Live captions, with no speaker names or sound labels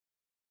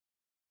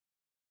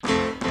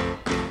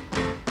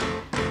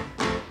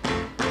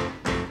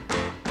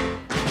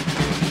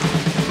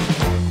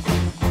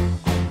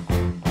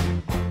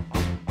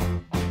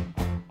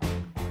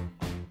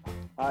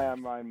Hi,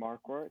 I'm Ryan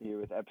Marquardt here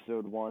with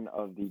episode 1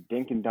 of the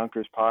Dink and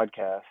Dunkers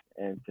podcast,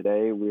 and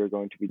today we are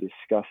going to be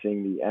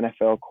discussing the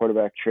NFL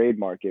quarterback trade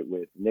market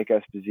with Nick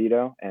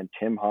Esposito and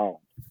Tim Holland.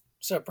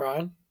 What's up,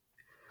 Brian?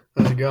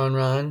 How's it going,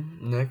 Ryan?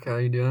 Nick, how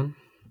you doing?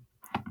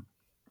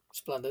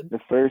 Splendid. The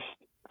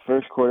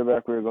first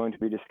quarterback we're going to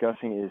be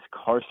discussing is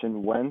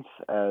Carson Wentz,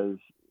 as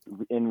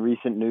in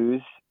recent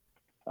news,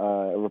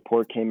 a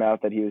report came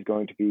out that he was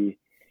going to be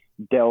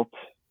dealt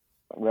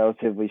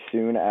relatively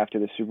soon after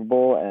the Super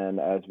Bowl, and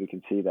as we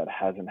can see, that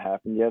hasn't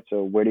happened yet.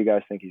 So where do you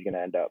guys think he's going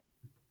to end up?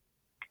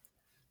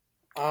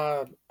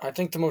 I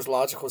think the most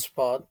logical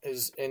spot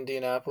is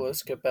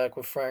Indianapolis. Get back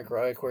with Frank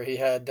Reich, where he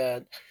had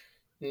that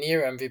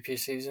near MVP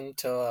season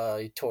till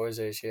he tore his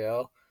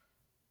ACL.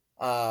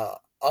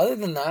 Other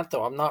than that,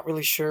 though, I'm not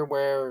really sure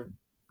where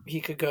he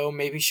could go.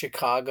 Maybe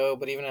Chicago,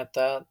 but even at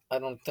that, I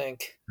don't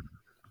think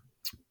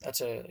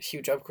that's a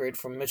huge upgrade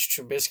from Mitch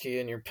Trubisky,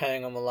 and you're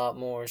paying him a lot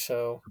more.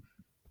 So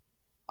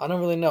I don't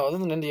really know. Other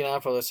than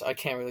Indianapolis, I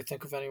can't really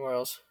think of anywhere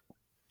else.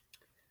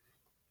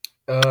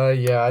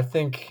 Yeah, I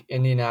think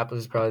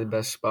Indianapolis is probably the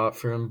best spot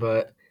for him,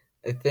 but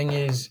the thing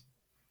is,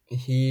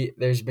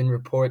 there's been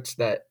reports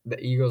that the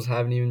Eagles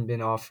haven't even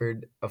been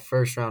offered a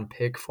first round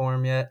pick for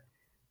him yet,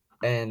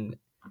 and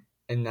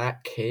in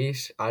that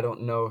case, I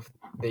don't know if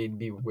they'd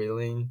be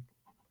willing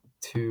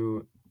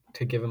to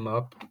give him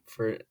up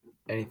for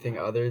anything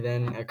other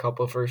than a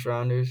couple first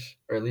rounders,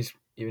 or at least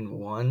even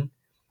one.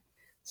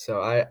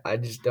 So I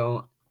just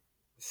don't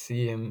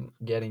see him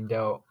getting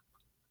dealt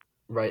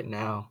right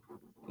now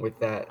with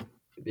that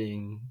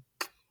being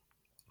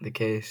the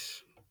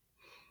case.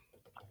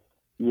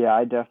 Yeah,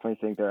 I definitely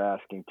think they're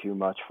asking too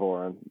much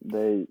for him.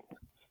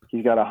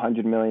 He's got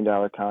 $100 million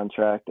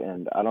contract,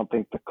 and I don't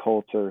think the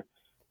Colts are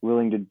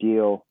willing to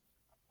deal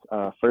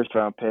first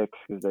round picks,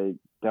 because they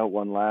dealt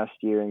one last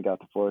year and got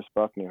the Forrest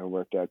Buckner, who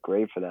worked out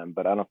great for them.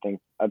 But I think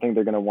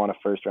they're going to want a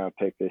first round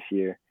pick this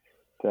year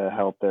to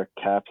help their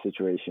cap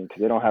situation, because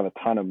they don't have a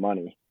ton of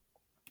money.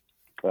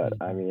 But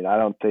I mean, I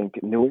don't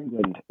think New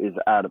England is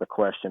out of the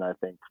question. I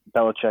think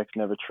Belichick's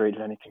never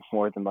traded anything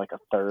more than like a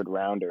third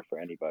rounder for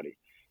anybody.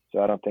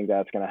 So I don't think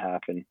that's going to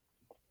happen.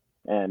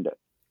 And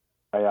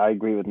I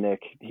agree with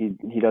Nick.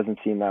 He doesn't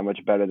seem that much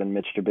better than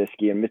Mitch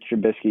Trubisky. And Mitch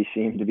Trubisky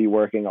seemed to be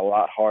working a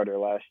lot harder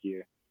last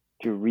year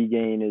to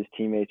regain his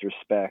teammates'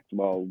 respect,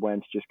 while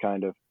Wentz just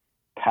kind of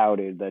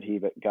pouted that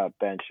he got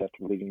benched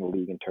after leading the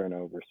league in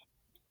turnovers.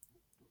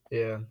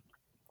 Yeah.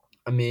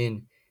 I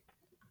mean,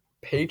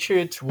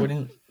 Patriots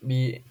wouldn't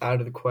be out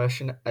of the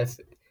question. I've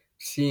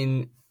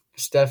seen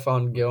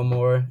Stephon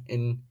Gilmore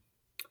in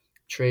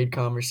trade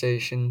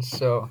conversations,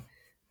 so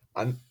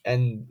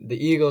and the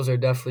Eagles are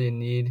definitely in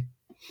need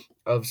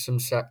of some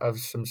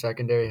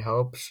secondary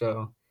help.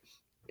 So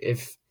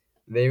if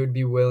they would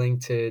be willing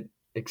to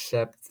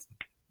accept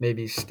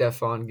maybe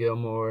Stephon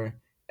Gilmore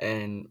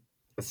and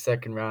a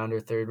second rounder,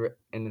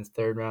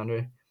 third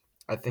rounder,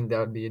 I think that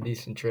would be a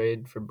decent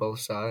trade for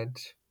both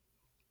sides.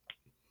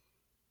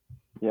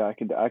 Yeah, I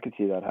could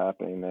see that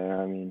happening there.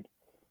 I mean,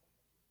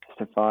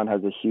 Stephon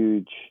has a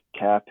huge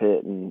cap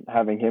hit, and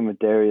having him with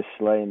Darius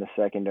Slay in the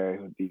secondary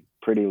would be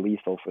pretty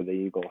lethal for the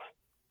Eagles.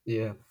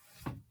 Yeah.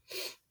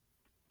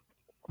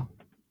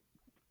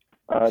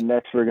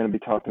 Next, we're going to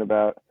be talking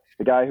about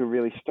the guy who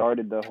really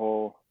started the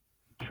whole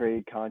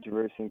trade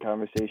controversy and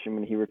conversation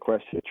when he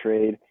requested a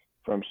trade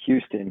from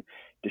Houston,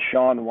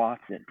 Deshaun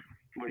Watson.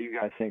 What do you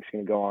guys think is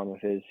going to go on with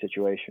his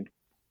situation?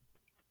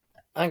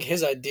 I think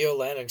his ideal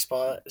landing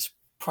spot is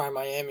prime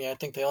Miami. I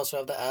think they also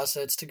have the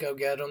assets to go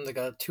get him. They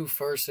got 2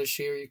 firsts this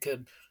year. You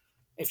could,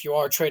 if you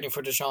are trading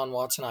for Deshaun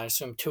Watson, I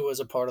assume 2 is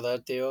a part of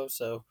that deal.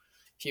 So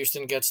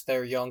Houston gets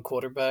their young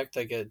quarterback.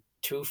 They get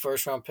 2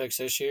 first round picks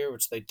this year,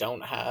 which they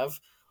don't have.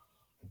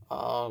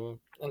 And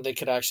they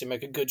could actually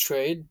make a good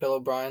trade. Bill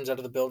O'Brien's out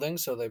of the building,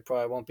 so they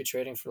probably won't be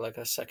trading for like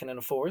a second and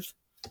a fourth.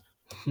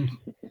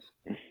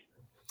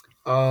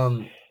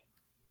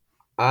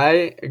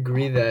 I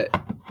agree that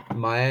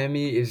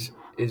Miami is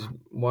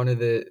one of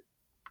the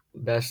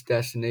best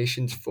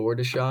destinations for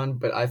Deshaun,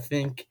 but I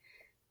think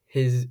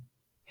his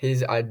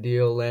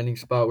ideal landing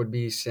spot would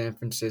be San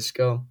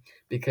Francisco,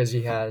 because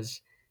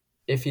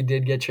if he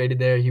did get traded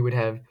there, he would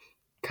have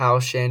Kyle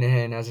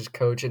Shanahan as his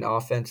coach, an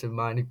offensive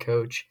minded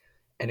coach,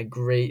 and a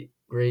great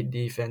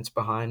defense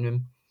behind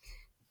him,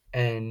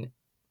 and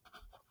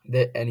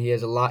he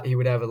has he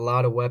would have a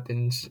lot of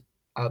weapons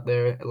out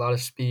there, a lot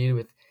of speed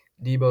with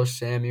Deebo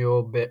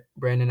Samuel,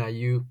 Brandon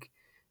Ayuk,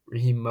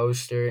 Raheem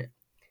Mostert.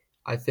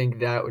 I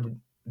think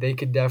they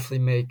could definitely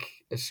make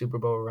a Super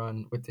Bowl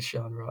run with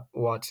Deshaun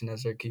Watson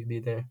as their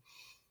QB there.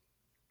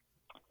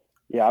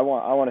 Yeah, I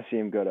want to see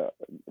him go to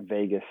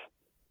Vegas.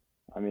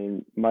 I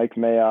mean, Mike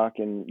Mayock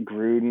and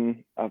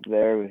Gruden up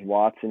there with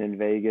Watson in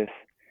Vegas.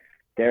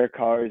 Derek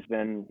Carr has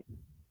been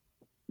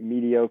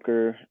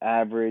mediocre,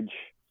 average,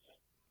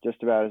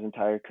 just about his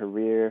entire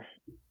career,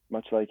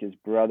 much like his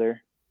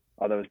brother,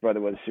 although his brother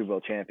was a Super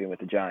Bowl champion with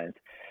the Giants.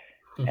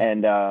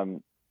 And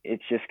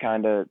it's just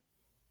kind of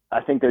 –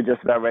 I think they're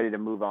just about ready to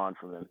move on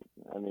from him.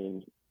 I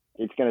mean,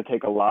 it's going to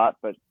take a lot,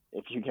 but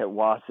if you get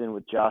Watson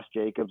with Josh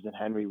Jacobs and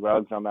Henry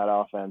Ruggs on that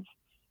offense,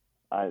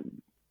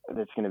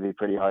 it's going to be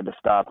pretty hard to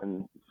stop.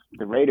 And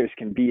the Raiders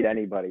can beat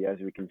anybody, as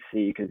we can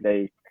see, because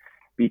they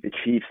beat the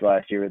Chiefs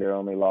last year with their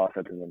only loss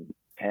other than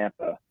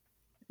Tampa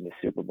in the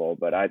Super Bowl.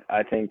 But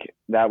I think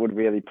that would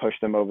really push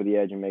them over the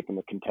edge and make them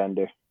a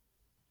contender.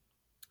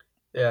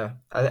 Yeah,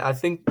 I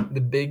think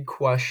the big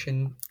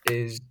question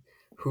is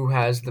who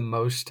has the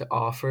most to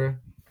offer.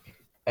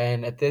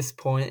 And at this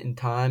point in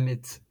time,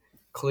 it's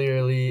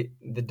clearly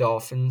the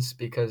Dolphins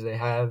because they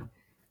have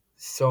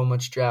so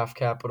much draft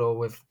capital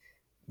with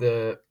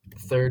the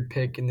third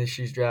pick in this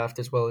year's draft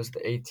as well as the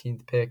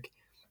 18th pick.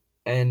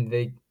 And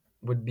they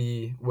would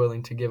be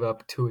willing to give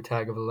up Tua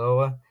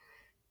Tagovailoa.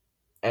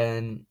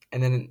 And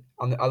then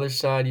on the other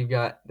side, you've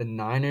got the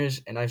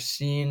Niners. And I've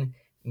seen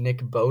Nick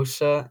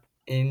Bosa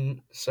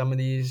in some of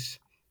these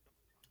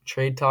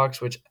trade talks,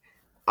 which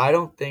I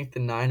don't think the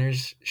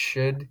Niners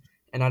should,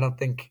 and I don't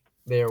think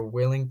they are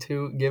willing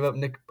to give up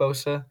Nick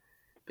Bosa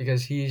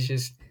because he's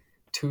just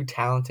too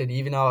talented.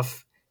 Even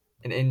off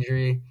an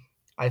injury,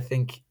 I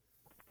think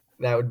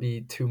that would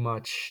be too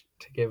much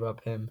to give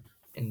up him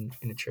in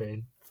a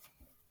trade.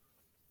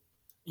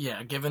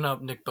 Yeah, giving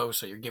up Nick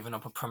Bosa, you're giving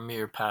up a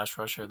premier pass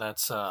rusher.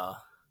 That's it's a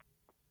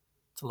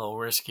little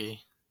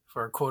risky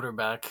for a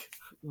quarterback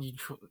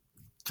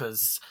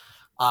because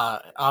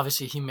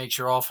obviously he makes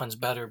your offense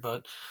better,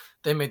 but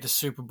they made the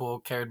Super Bowl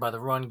carried by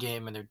the run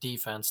game and their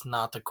defense,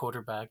 not the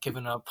quarterback.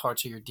 Giving up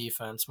parts of your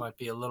defense might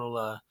be a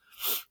little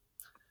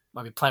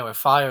might be playing with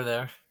fire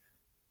there.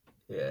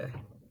 Yeah,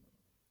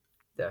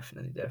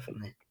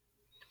 definitely.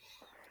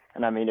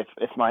 And I mean,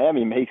 if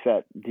Miami makes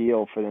that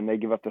deal for them, they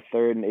give up the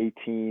 3rd and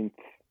 18th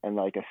and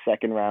like a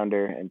second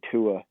rounder and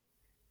Tua.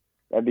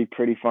 That'd be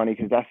pretty funny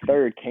because that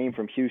 3rd came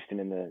from Houston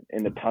in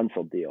the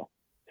Tunsil deal.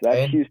 So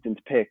that's Houston's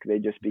pick.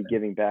 They'd just be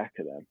giving back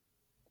to them.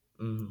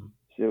 Mm-hmm.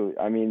 So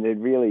I mean, they'd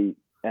really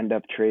end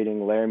up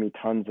trading Laramie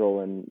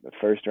Tunsil and the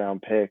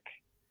 1st-round pick,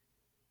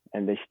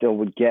 and they still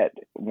would get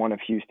one of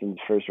Houston's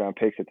 1st-round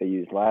picks that they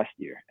used last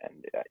year.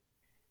 And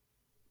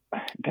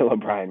Bill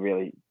O'Brien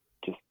really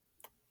just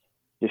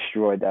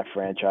destroyed that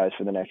franchise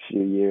for the next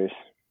few years.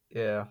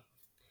 Yeah.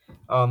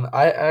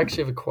 I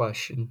actually have a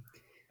question.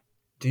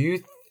 Do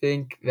you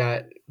think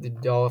that the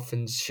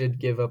Dolphins should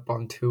give up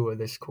on Tua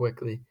this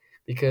quickly?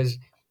 Because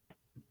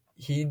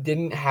he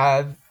didn't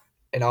have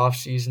an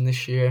offseason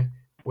this year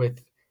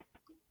with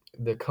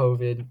the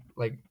COVID.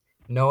 Like,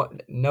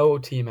 no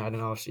team had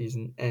an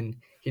offseason, and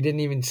he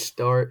didn't even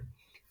start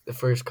the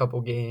first couple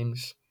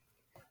games.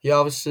 He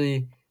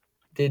obviously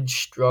did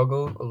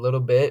struggle a little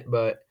bit,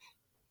 but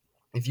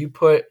if you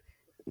put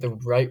the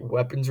right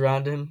weapons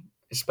around him,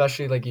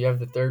 especially like you have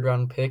the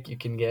 3rd-round pick, you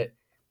can get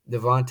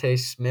Devontae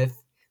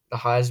Smith, the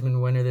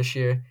Heisman winner this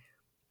year,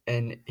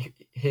 and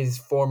his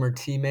former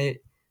teammate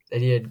that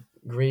he had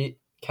great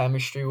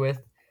chemistry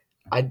with.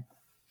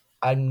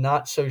 I'm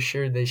not so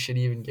sure they should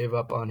even give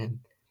up on him.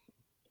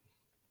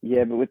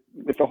 Yeah, but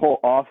with the whole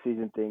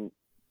offseason thing,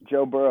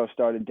 Joe Burrow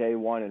started day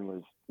one and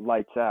was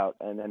lights out,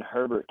 and then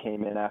Herbert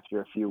came in after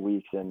a few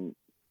weeks and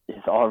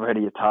is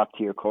already a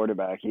top-tier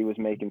quarterback. He was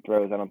making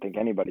throws I don't think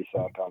anybody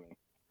saw coming.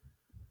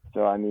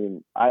 So, I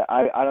mean,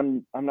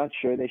 I'm not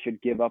sure they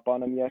should give up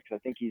on him yet because I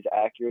think he's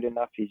accurate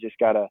enough. He's just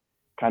got to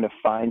kind of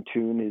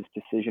fine-tune his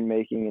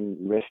decision-making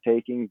and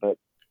risk-taking, but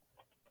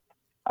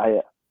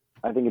I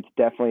think it's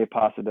definitely a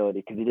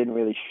possibility because he didn't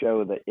really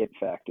show the it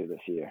factor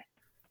this year.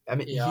 I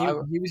mean,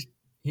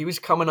 he was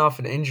coming off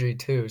an injury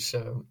too,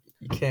 so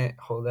you can't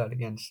hold that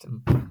against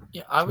him.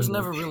 Yeah, I was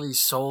never really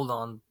sold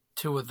on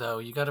Tua though.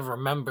 You got to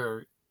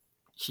remember,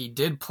 he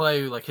did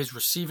play like his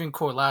receiving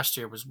core last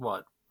year was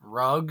what?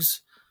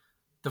 Ruggs,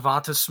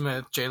 Devonta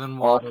Smith, Jalen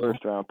Waddle, all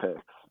 1st-round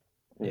picks.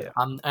 Yeah.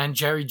 And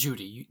Jerry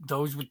Jeudy.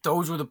 Those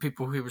were the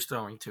people he was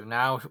throwing to.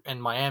 Now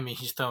in Miami,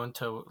 he's throwing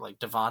to like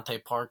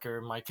Devontae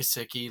Parker, Mike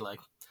Gesicki. Like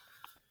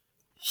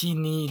he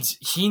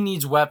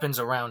needs weapons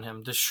around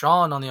him.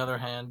 Deshaun, on the other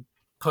hand,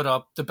 put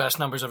up the best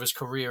numbers of his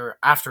career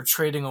after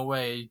trading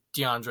away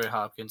DeAndre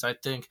Hopkins. I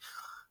think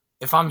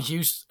if I'm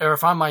Houston or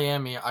if I'm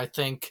Miami, I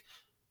think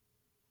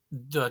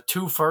the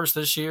 2 first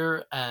this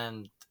year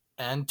and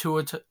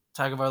Tua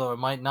Tagovailoa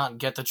might not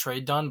get the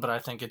trade done, but I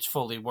think it's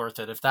fully worth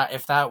it. If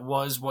that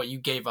was what you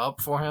gave up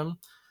for him,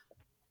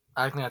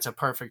 I think that's a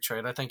perfect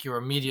trade. I think you're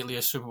immediately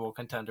a Super Bowl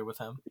contender with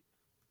him.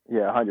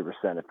 Yeah,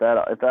 100%. If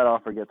that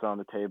offer gets on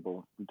the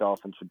table, the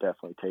Dolphins should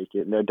definitely take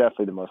it, and they're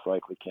definitely the most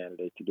likely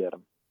candidate to get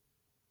him.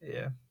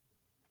 Yeah.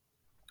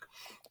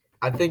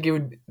 I think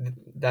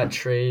that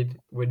trade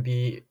would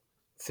be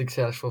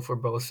successful for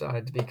both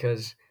sides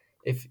because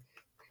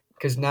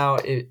now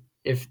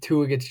if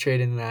Tua gets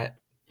traded in that,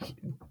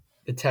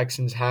 the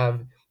Texans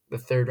have the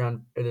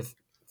 3rd or the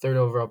 3rd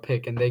overall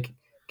pick, and they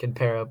can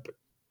pair up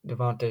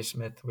Devontae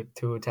Smith with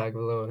Tua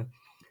Tagovailoa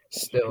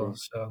still.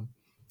 So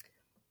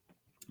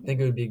I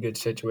think it would be a good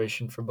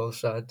situation for both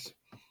sides.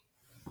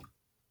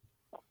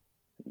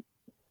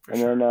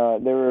 Then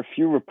there were a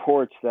few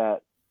reports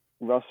that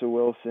Russell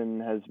Wilson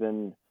has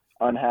been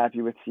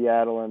unhappy with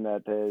Seattle and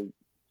that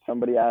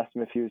somebody asked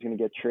him if he was going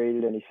to get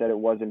traded, and he said it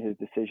wasn't his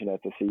decision.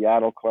 That's a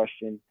Seattle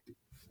question.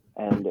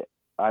 And,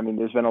 I mean,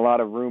 there's been a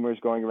lot of rumors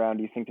going around.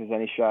 Do you think there's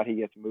any shot he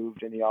gets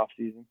moved in the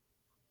offseason?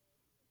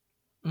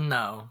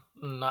 No,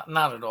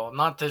 not at all.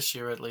 Not this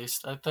year, at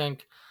least. I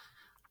think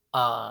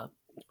the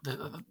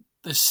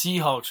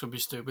Seahawks would be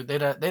stupid.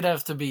 They'd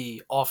have to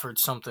be offered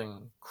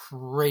something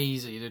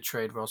crazy to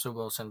trade Russell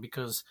Wilson,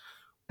 because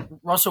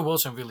Russell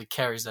Wilson really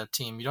carries that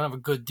team. You don't have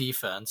a good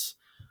defense.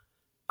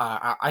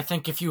 I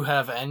think if you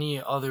have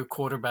any other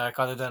quarterback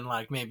other than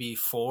like maybe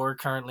 4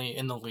 currently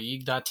in the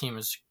league, that team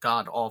is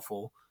god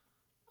awful.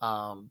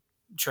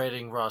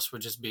 Trading Russ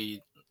would just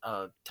be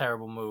a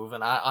terrible move,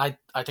 and I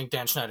think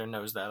Dan Snyder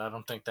knows that. I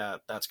don't think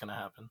that's going to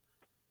happen.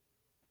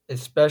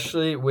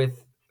 Especially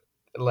with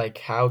like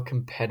how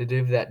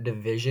competitive that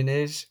division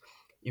is.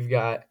 You've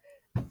got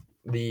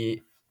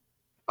the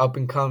up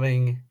and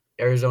coming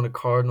Arizona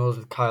Cardinals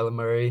with Kyler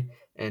Murray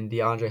and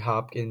DeAndre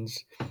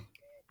Hopkins.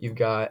 You've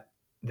got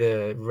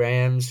the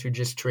Rams, who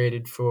just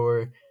traded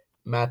for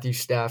Matthew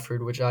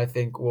Stafford, which I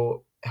think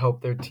will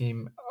help their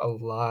team a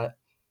lot,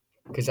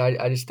 because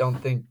I just don't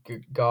think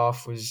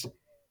Goff was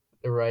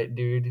the right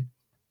dude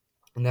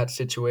in that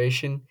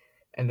situation.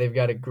 And they've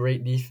got a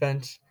great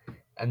defense.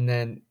 And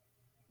then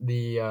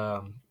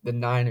the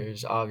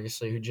Niners,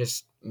 obviously, who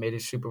just made a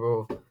Super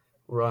Bowl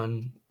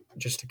run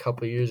just a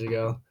couple of years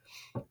ago.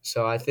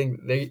 So I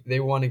think they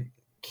want to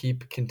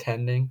keep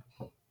contending,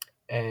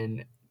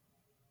 and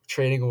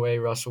trading away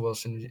Russell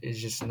Wilson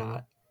is just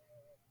not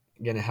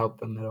going to help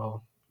them at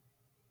all.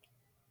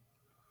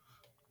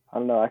 I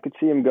don't know. I could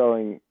see him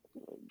going,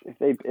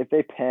 if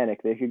they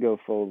panic, they could go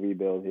full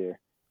rebuild here.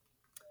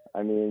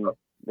 I mean,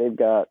 they've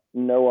got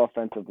no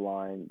offensive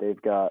line.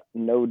 They've got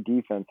no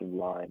defensive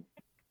line.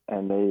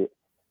 And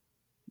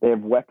they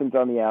have weapons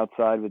on the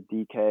outside with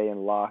DK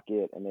and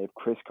Lockett, and they have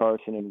Chris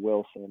Carson and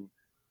Wilson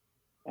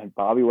and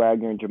Bobby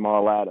Wagner and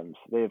Jamal Adams.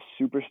 They have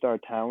superstar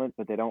talent,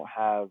 but I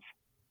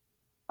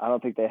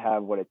don't think they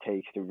have what it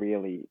takes to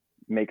really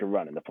make a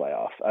run in the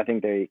playoffs. I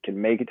think they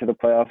can make it to the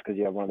playoffs because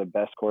you have one of the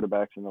best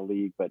quarterbacks in the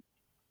league, but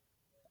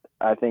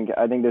I think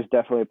there's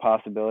definitely a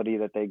possibility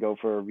that they go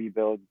for a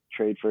rebuild,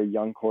 trade for a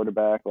young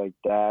quarterback like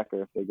Dak,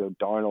 or if they go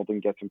Darnold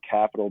and get some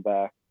capital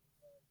back.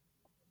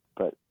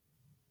 But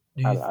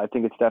I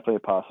think it's definitely a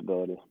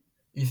possibility.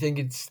 You think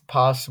it's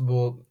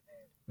possible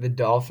the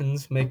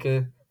Dolphins make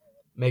a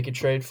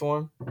trade for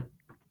him?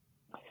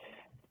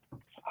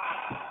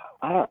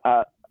 I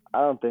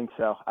don't think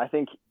so. I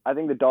think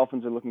the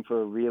Dolphins are looking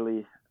for a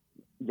really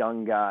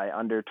young guy,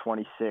 under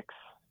 26,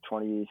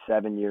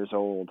 27 years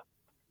old.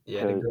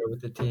 Yeah, to go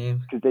with the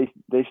team. Because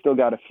they still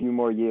got a few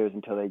more years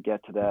until they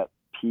get to that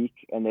peak,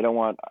 and they don't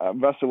want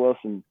Russell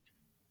Wilson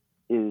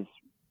is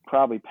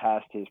probably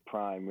past his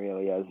prime,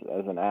 really, as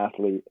an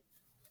athlete.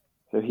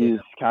 So he's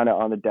kind of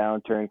on the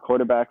downturn.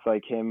 Quarterbacks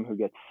like him, who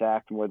get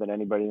sacked more than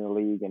anybody in the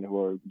league and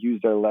who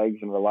use their legs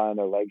and rely on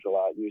their legs a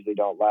lot, usually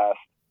don't last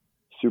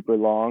super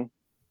long.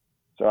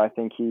 So I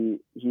think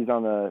he's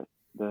on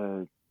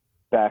the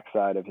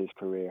backside of his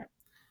career.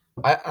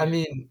 I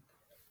mean,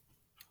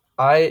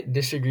 I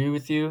disagree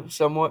with you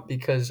somewhat,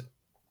 because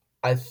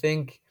I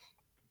think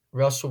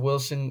Russell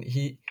Wilson,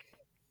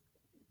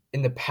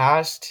 in the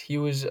past, he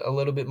was a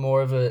little bit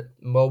more of a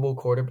mobile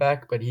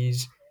quarterback, but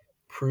he's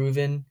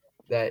proven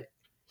that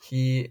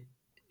he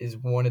is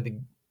one of the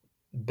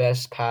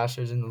best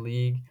passers in the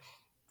league.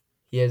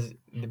 He has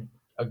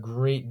a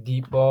great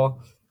deep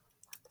ball.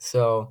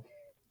 So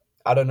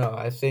I don't know.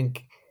 I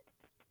think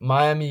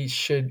Miami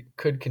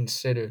could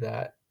consider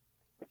that.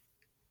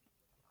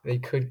 They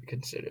could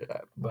consider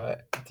that.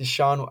 But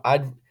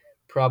I'd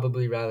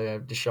probably rather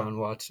have Deshaun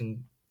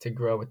Watson to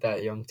grow with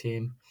that young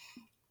team.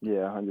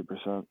 Yeah,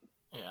 100%.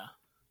 Yeah.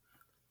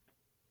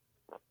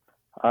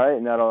 All right,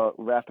 and that'll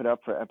wrap it up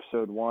for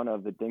episode 1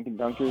 of the Dink and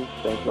Dunkers.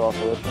 Thanks all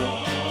for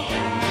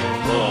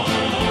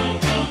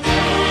listening.